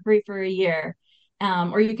one for free for a year.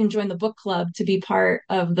 Or you can join the book club to be part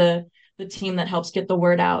of the team that helps get the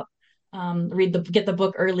word out. Get the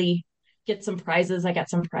book early, get some prizes. I got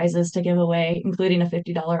some prizes to give away, including a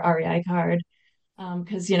 $50 REI card.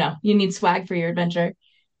 Because you need swag for your adventure.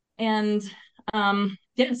 And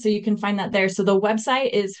yeah, so you can find that there. So the website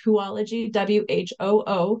is Whoology,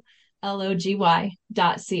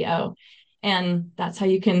 WHOOLOGY.co. And that's how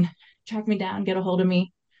you can track me down, get a hold of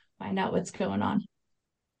me, find out what's going on.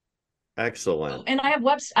 Excellent. And I have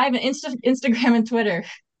an Instagram and Twitter,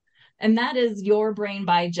 and that is Your Brain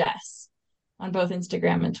by Jess on both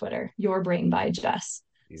Instagram and Twitter. Your Brain by Jess.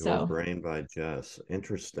 Your Brain by Jess.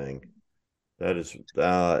 Interesting. That is,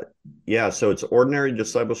 yeah. So it's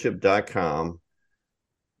ordinarydiscipleship.com.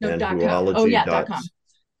 No, and .com. Whoology. Oh, yeah, .com.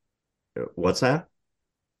 What's that?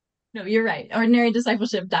 No, you're right.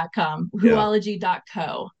 Ordinarydiscipleship.com.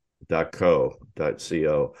 Whoology.co. .co.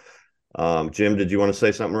 Jim, did you want to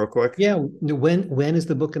say something real quick? Yeah. When is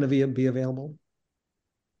the book going to be available?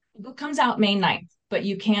 The book comes out May 9th, but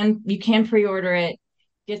you can pre-order it.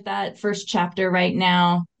 Get that first chapter right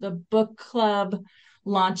now. The book club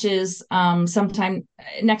launches sometime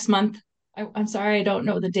next month. I'm sorry, I don't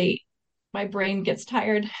know the date. My brain gets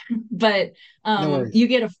tired, but you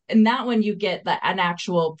get in that one you get an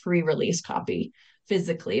actual pre-release copy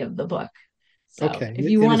physically of the book. So if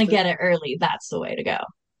you want to get it early, that's the way to go.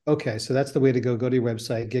 Okay, so that's the way to go. Go to your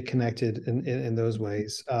website, get connected in those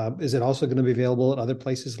ways. Is it also going to be available at other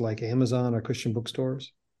places like Amazon or Christian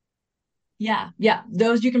bookstores? Yeah.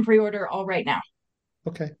 Those you can pre-order all right now.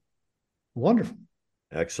 Okay, wonderful.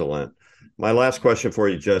 Excellent. My last question for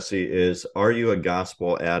you, Jesse, is: are you a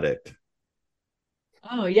gospel addict?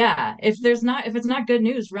 Oh yeah. If it's not good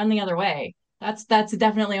news, run the other way. That's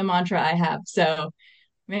definitely a mantra I have. So,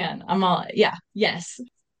 man, yes.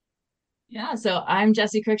 Yeah, so I'm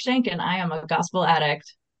Jessie Cruikshank, and I am a gospel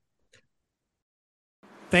addict.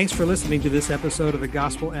 Thanks for listening to this episode of the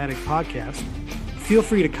Gospel Addict Podcast. Feel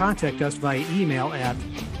free to contact us via email at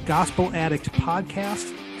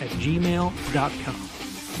gospeladdictpodcast@gmail.com.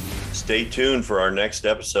 Stay tuned for our next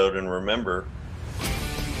episode, and remember,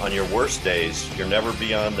 on your worst days, you're never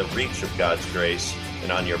beyond the reach of God's grace,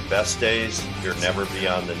 and on your best days, you're never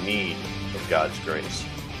beyond the need of God's grace.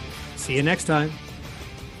 See you next time.